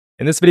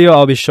In this video,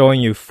 I'll be showing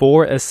you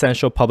 4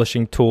 essential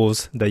publishing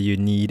tools that you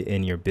need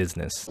in your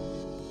business.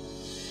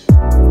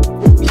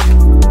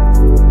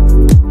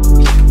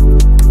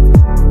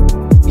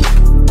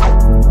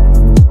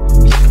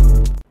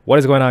 What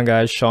is going on,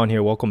 guys? Sean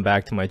here. Welcome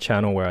back to my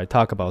channel where I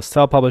talk about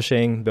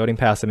self-publishing, building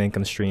passive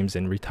income streams,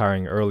 and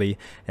retiring early,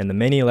 and the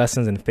many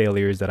lessons and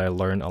failures that I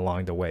learned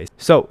along the way.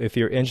 So if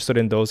you're interested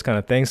in those kind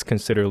of things,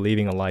 consider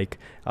leaving a like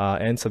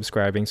and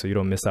subscribing so you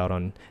don't miss out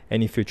on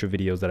any future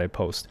videos that I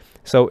post.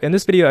 So in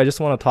this video, I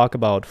just want to talk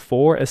about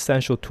 4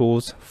 essential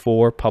tools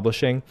for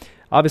publishing.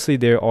 Obviously,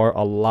 there are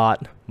a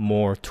lot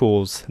more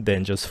tools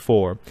than just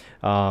 4.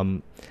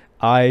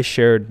 I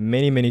shared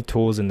many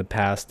tools in the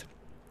past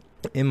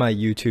in my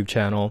YouTube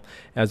channel,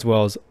 as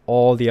well as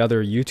all the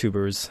other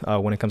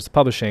YouTubers when it comes to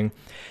publishing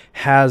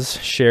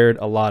has shared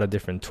a lot of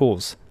different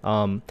tools.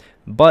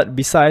 But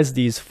besides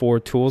these 4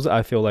 tools,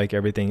 I feel like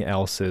everything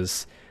else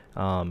is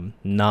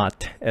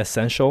not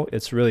essential.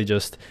 It's really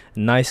just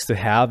nice to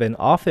have, and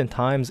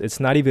oftentimes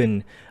it's not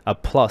even a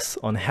plus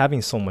on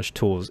having so much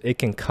tools. It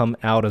can come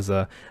out as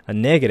a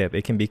negative.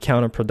 It can be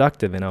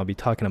counterproductive, and I'll be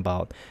talking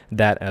about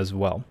that as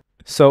well.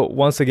 So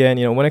once again,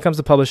 when it comes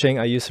to publishing,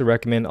 I used to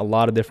recommend a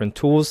lot of different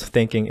tools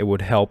thinking it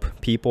would help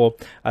people.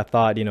 I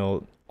thought,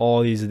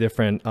 all these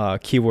different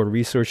keyword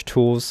research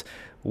tools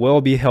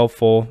will be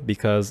helpful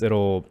because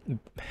it'll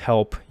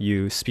help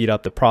you speed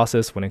up the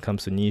process when it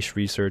comes to niche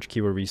research,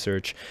 keyword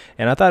research.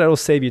 And I thought it'll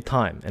save you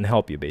time and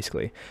help you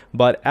basically.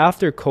 But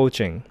after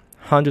coaching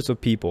hundreds of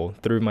people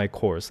through my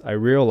course, I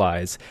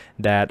realized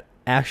that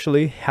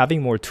actually having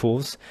more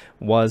tools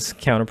was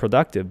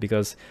counterproductive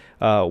because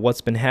what's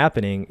been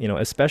happening,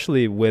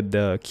 especially with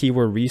the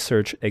keyword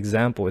research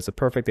example, it's a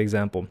perfect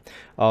example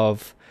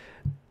of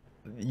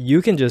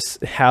you can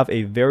just have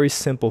a very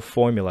simple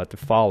formula to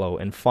follow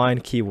and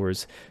find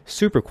keywords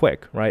super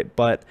quick, right?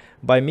 But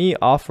by me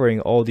offering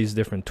all these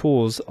different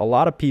tools, a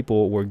lot of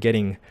people were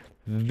getting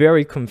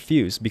very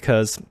confused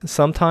because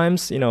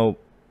sometimes,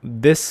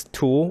 this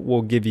tool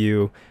will give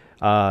you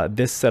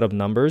this set of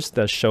numbers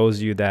that shows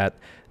you that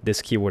this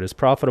keyword is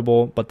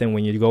profitable, but then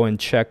when you go and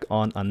check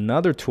on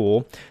another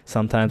tool,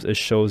 sometimes it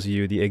shows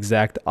you the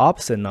exact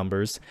opposite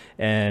numbers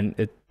and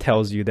it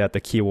tells you that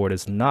the keyword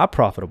is not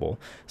profitable.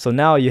 So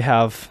now you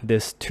have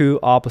this 2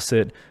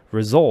 opposite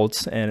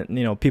results, and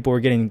people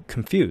are getting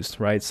confused,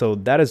 right? So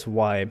that is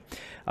why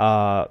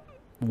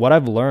what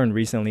I've learned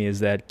recently is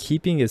that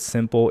keeping it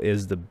simple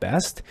is the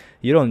best.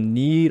 You don't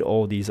need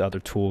all these other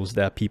tools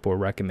that people are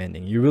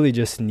recommending. You really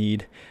just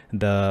need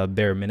the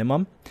bare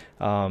minimum.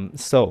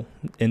 So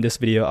in this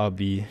video, I'll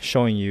be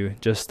showing you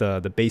just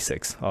the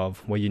basics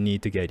of what you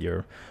need to get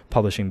your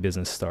publishing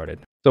business started.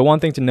 So one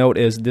thing to note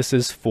is this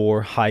is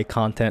for high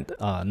content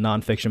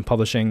nonfiction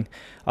publishing.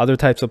 Other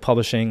types of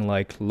publishing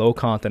like low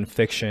content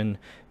fiction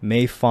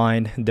may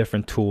find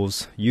different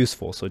tools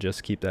useful. So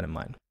just keep that in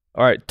mind.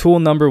 All right, tool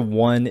number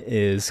 1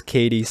 is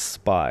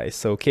KDP.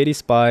 So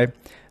KDP,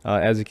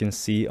 as you can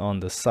see on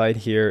the site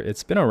here,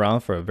 it's been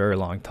around for a very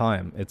long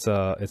time. It's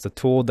a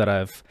tool that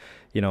I've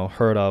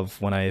heard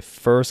of when I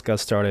first got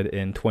started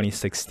in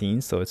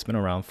 2016. So it's been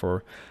around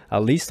for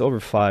at least over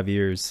 5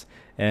 years.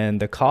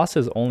 And the cost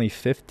is only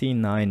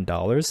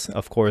 $59.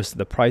 Of course,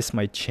 the price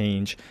might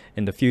change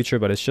in the future,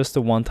 but it's just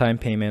a one-time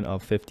payment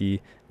of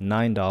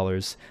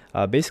 $59.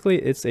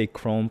 Basically, it's a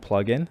Chrome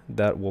plugin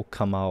that will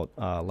come out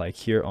like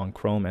here on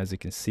Chrome, as you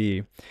can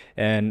see.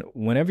 And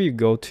whenever you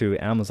go to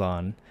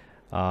Amazon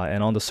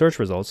and on the search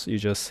results, you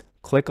just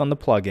click on the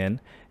plugin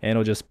and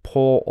it'll just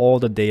pull all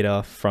the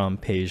data from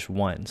page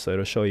 1. So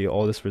it'll show you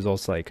all this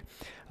results like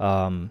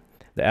the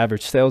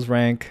average sales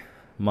rank,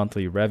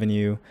 monthly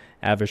revenue,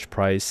 average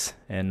price,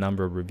 and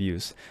number of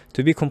reviews.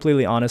 To be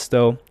completely honest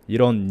though, you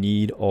don't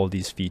need all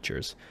these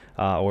features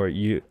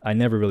I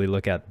never really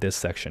look at this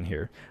section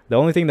here. The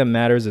only thing that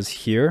matters is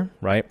here,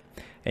 right?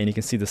 And you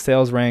can see the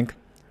sales rank,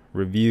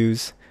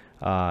 reviews,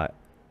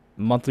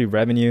 monthly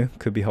revenue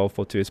could be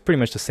helpful too. It's pretty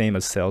much the same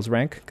as sales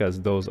rank because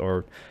those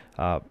are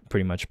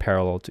pretty much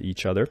parallel to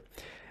each other.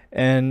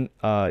 And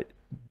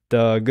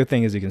the good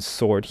thing is you can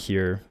sort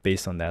here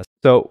based on that.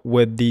 So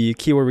with the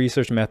keyword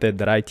research method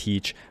that I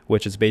teach,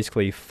 which is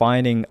basically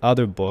finding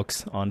other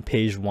books on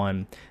page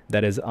 1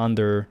 that is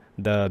under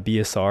the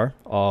BSR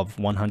of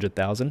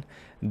 100,000,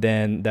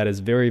 then that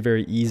is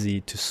very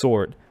easy to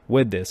sort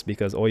with this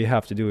because all you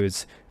have to do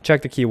is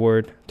check the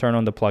keyword, turn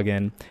on the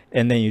plugin,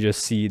 and then you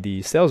just see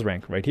the sales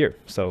rank right here.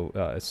 So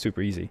it's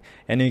super easy.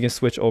 And then you can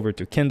switch over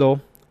to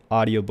Kindle,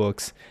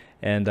 audiobooks,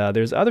 and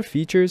there's other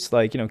features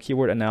like,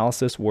 keyword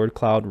analysis, word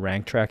cloud,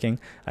 rank tracking.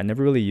 I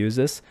never really use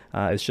this.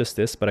 It's just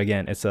this. But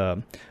again, it's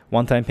a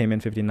one-time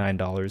payment,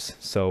 $59.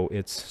 So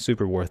it's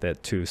super worth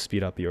it to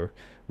speed up your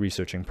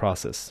researching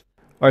process.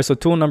 All right, so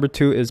tool number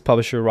 2 is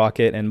Publisher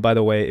Rocket. And by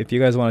the way, if you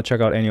guys want to check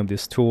out any of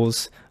these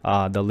tools,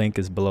 the link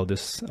is below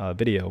this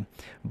video.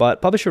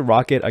 But Publisher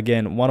Rocket,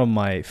 again, one of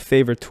my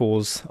favorite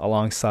tools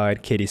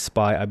alongside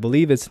KDP. I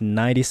believe it's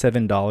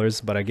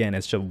 $97, but again,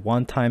 it's just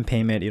one-time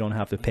payment. You don't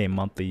have to pay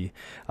monthly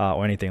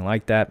or anything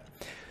like that.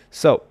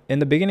 So in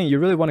the beginning, you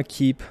really want to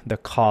keep the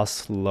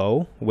costs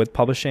low with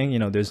publishing. You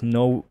know, there's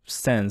no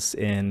sense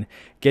in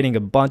getting a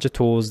bunch of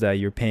tools that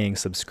you're paying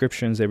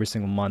subscriptions every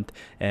single month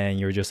and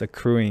you're just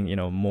accruing, you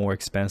know, more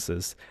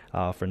expenses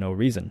for no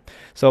reason.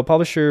 So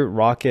Publisher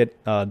Rocket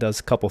does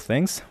a couple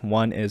things.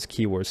 One is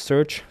keyword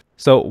search.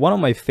 So one of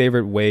my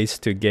favorite ways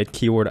to get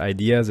keyword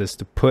ideas is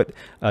to put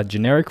a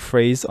generic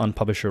phrase on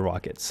Publisher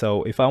Rocket.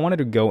 So if I wanted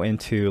to go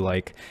into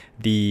like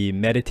the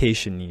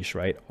meditation niche,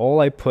 right? All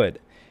I put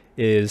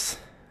is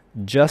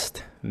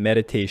just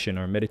meditation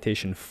or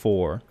meditation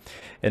 4,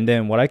 and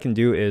then what I can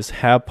do is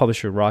have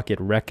Publisher Rocket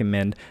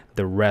recommend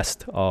the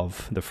rest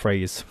of the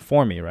phrase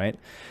for me, right?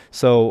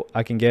 So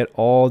I can get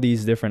all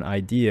these different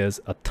ideas,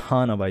 a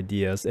ton of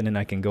ideas, and then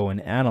I can go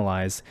and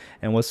analyze.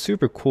 And what's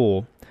super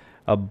cool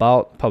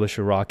about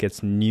Publisher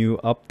Rocket's new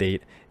update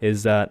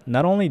is that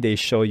not only they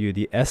show you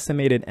the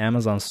estimated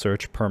Amazon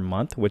search per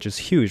month, which is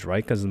huge,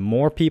 right? Because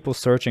more people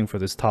searching for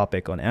this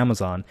topic on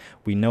Amazon,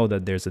 we know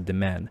that there's a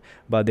demand.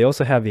 But they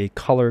also have a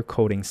color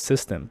coding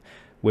system,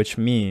 which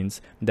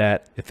means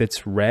that if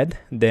it's red,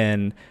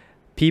 then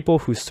people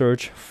who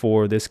search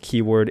for this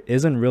keyword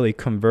isn't really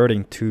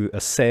converting to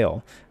a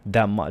sale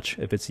that much.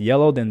 If it's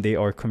yellow, then they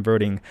are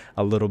converting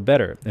a little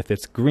better. If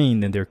it's green,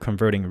 then they're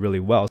converting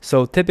really well.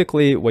 So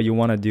typically what you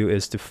want to do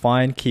is to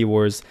find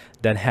keywords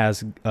that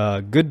has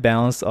a good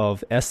balance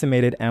of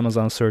estimated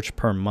Amazon search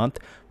per month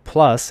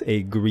plus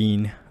a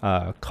green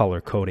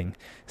color coding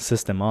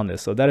system on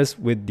this. So that is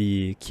with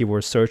the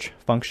keyword search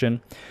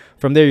function.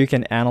 From there, you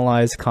can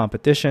analyze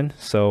competition.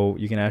 So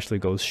you can actually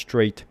go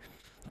straight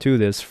to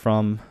this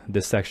from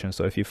this section.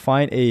 So if you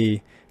find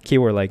a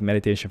keyword like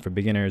meditation for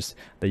beginners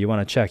that you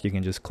want to check, you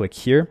can just click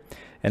here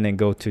and then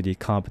go to the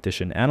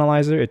competition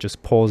analyzer. It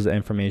just pulls the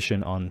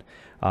information on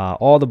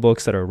all the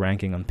books that are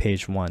ranking on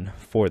page 1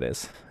 for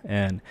this.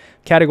 And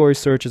category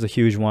search is a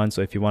huge one.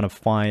 So if you want to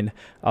find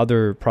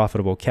other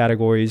profitable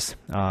categories,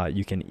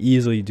 you can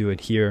easily do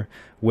it here,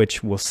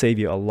 which will save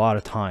you a lot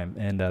of time.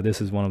 And this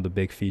is one of the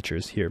big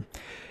features here.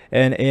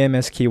 And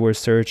AMS keyword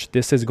search,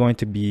 this is going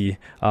to be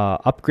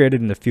upgraded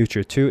in the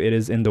future too. It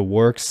is in the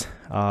works,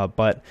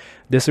 but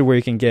this is where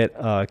you can get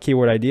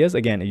keyword ideas.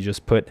 Again, you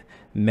just put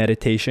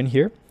meditation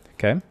here,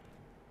 okay?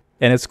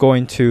 And it's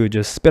going to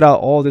just spit out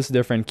all these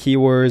different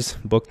keywords,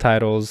 book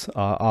titles,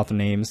 author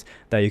names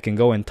that you can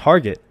go and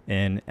target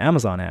in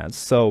Amazon ads.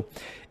 So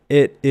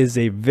it is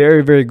a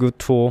very, very good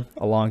tool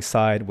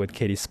alongside with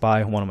KD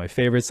Spy, one of my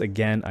favorites.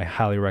 Again, I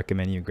highly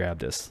recommend you grab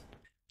this.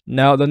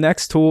 Now, the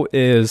next tool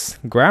is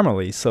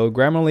Grammarly. So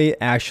Grammarly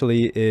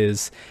actually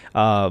is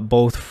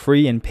both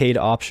free and paid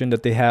option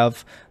that they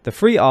have. The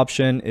free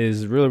option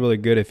is really, really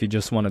good if you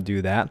just want to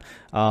do that,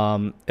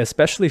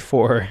 especially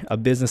for a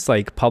business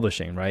like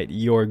publishing, right?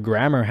 Your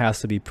grammar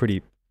has to be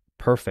pretty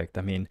perfect.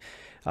 I mean,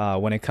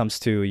 when it comes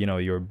to, you know,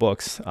 your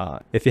books,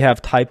 if you have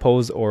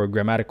typos or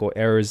grammatical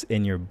errors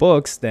in your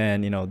books,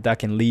 then, you know, that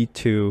can lead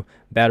to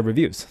bad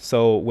reviews.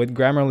 So with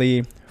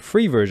Grammarly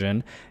free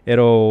version,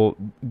 it'll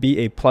be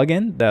a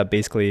plugin that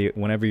basically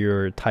whenever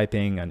you're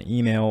typing an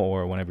email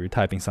or whenever you're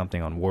typing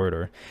something on Word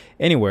or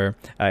anywhere,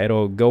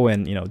 it'll go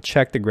and, you know,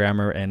 check the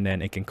grammar and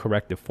then it can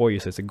correct it for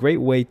you. So it's a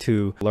great way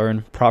to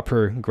learn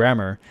proper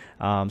grammar.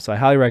 So I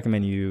highly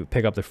recommend you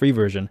pick up the free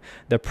version.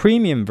 The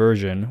premium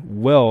version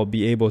will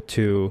be able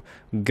to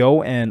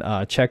go and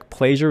check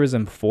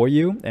plagiarism for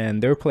you,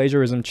 and their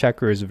plagiarism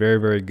checker is very,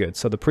 very good.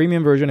 So the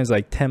premium version is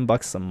like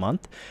 $10 a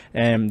month,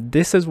 and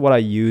this is what I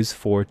use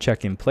for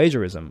checking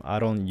plagiarism. I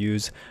don't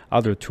use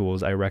other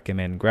tools. I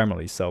recommend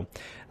Grammarly. So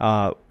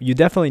you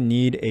definitely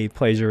need a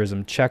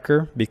plagiarism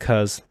checker,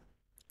 because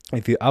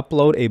if you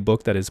upload a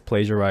book that is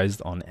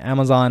plagiarized on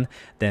Amazon,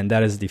 then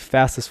that is the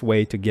fastest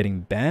way to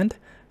getting banned,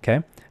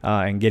 okay,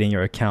 and getting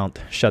your account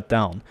shut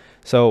down.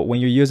 So when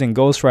you're using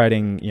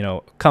ghostwriting, you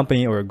know,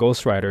 company or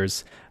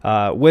ghostwriters,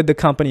 with the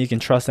company, you can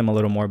trust them a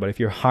little more. But if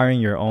you're hiring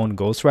your own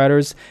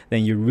ghostwriters,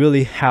 then you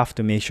really have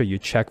to make sure you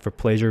check for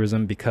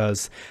plagiarism,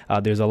 because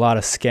there's a lot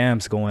of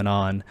scams going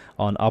on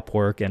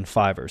Upwork and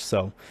Fiverr.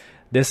 So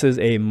this is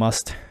a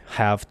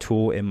must-have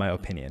tool in my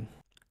opinion.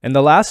 And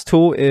the last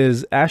tool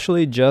is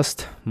actually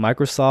just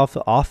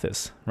Microsoft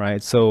Office,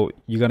 right? So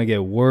you're going to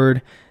get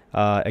Word,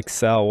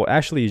 Excel. Well,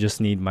 actually, you just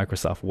need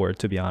Microsoft Word,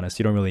 to be honest.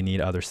 You don't really need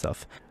other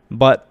stuff.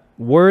 But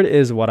Word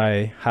is what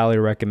I highly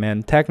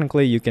recommend.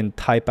 Technically, you can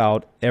type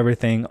out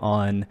everything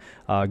on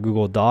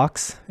Google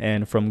Docs,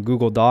 and from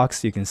Google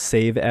Docs, you can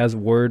save as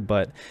Word,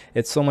 but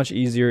it's so much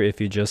easier if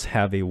you just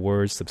have a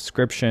Word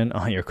subscription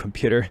on your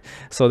computer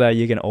so that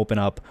you can open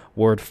up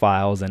Word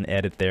files and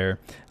edit there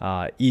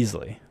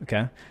easily,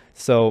 okay?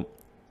 So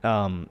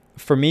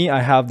for me,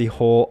 I have the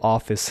whole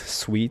Office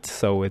suite.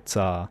 So it's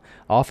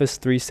Office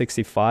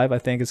 365, I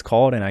think it's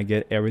called, and I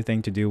get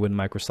everything to do with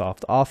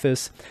Microsoft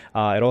Office.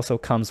 It also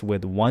comes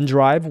with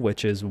OneDrive,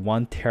 which is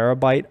 1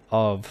 terabyte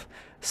of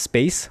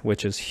space,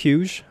 which is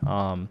huge.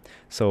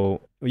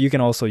 So you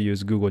can also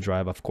use Google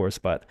Drive, of course,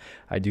 but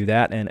I do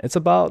that, and it's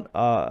about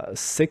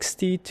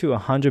 60 to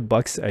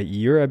 $100 a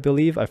year, I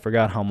believe. I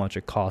forgot how much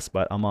it costs,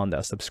 but I'm on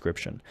that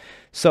subscription.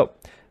 So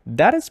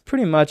that is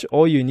pretty much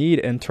all you need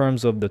in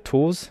terms of the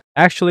tools.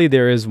 Actually,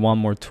 there is one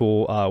more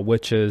tool,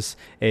 which is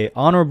a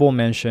honorable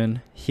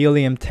mention,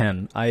 Helium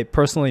 10. I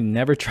personally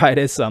never tried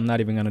it, so I'm not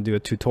even going to do a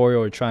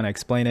tutorial or trying to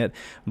explain it.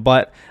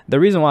 But the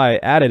reason why I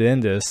added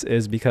in this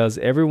is because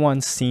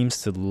everyone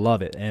seems to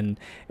love it, and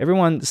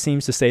everyone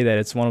seems to say that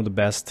it's one of the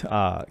best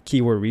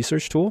keyword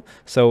research tool.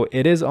 So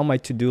it is on my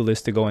to-do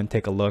list to go and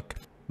take a look.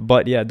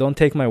 But yeah, don't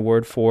take my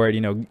word for it. You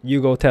know,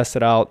 you go test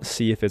it out,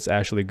 see if it's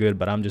actually good.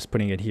 But I'm just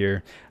putting it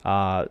here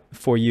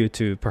for you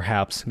to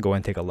perhaps go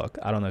and take a look.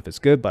 I don't know if it's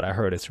good, but I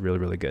heard it's really,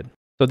 really good.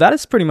 So that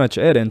is pretty much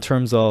it in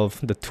terms of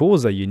the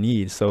tools that you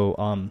need.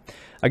 So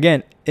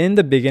again, in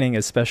the beginning,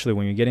 especially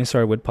when you're getting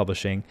started with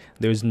publishing,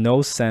 there's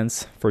no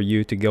sense for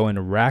you to go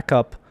and rack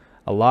up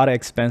a lot of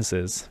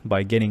expenses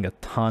by getting a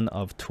ton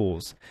of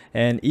tools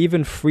and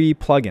even free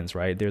plugins,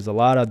 right? There's a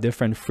lot of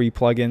different free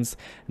plugins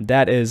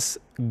that is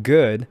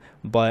good,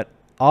 but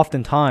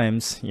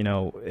oftentimes, you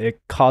know,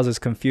 it causes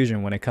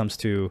confusion when it comes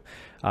to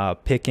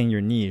picking your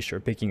niche or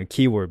picking a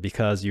keyword,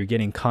 because you're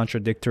getting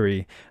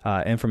contradictory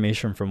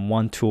information from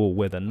one tool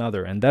with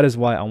another. And that is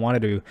why I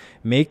wanted to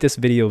make this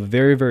video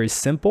very, very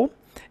simple.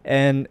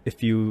 And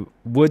if you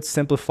would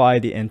simplify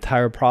the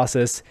entire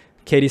process,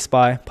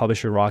 KDSpy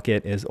Publisher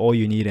Rocket is all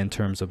you need in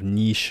terms of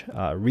niche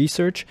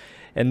research.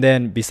 And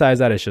then besides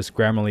that, it's just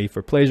Grammarly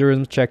for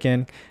plagiarism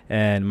check-in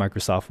and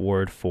Microsoft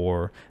Word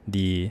for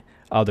the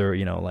other,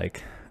 you know,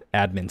 like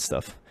admin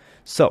stuff.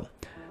 So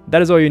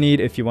that is all you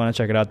need. If you want to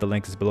check it out, the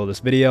link is below this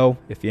video.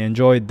 If you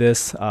enjoyed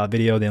this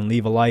video, then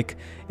leave a like.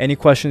 Any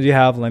questions you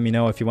have, let me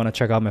know. If you want to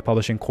check out my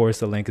publishing course,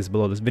 the link is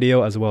below this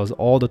video, as well as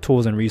all the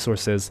tools and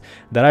resources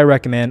that I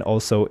recommend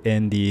also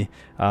in the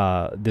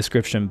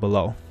description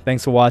below.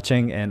 Thanks for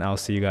watching, and I'll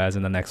see you guys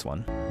in the next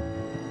one.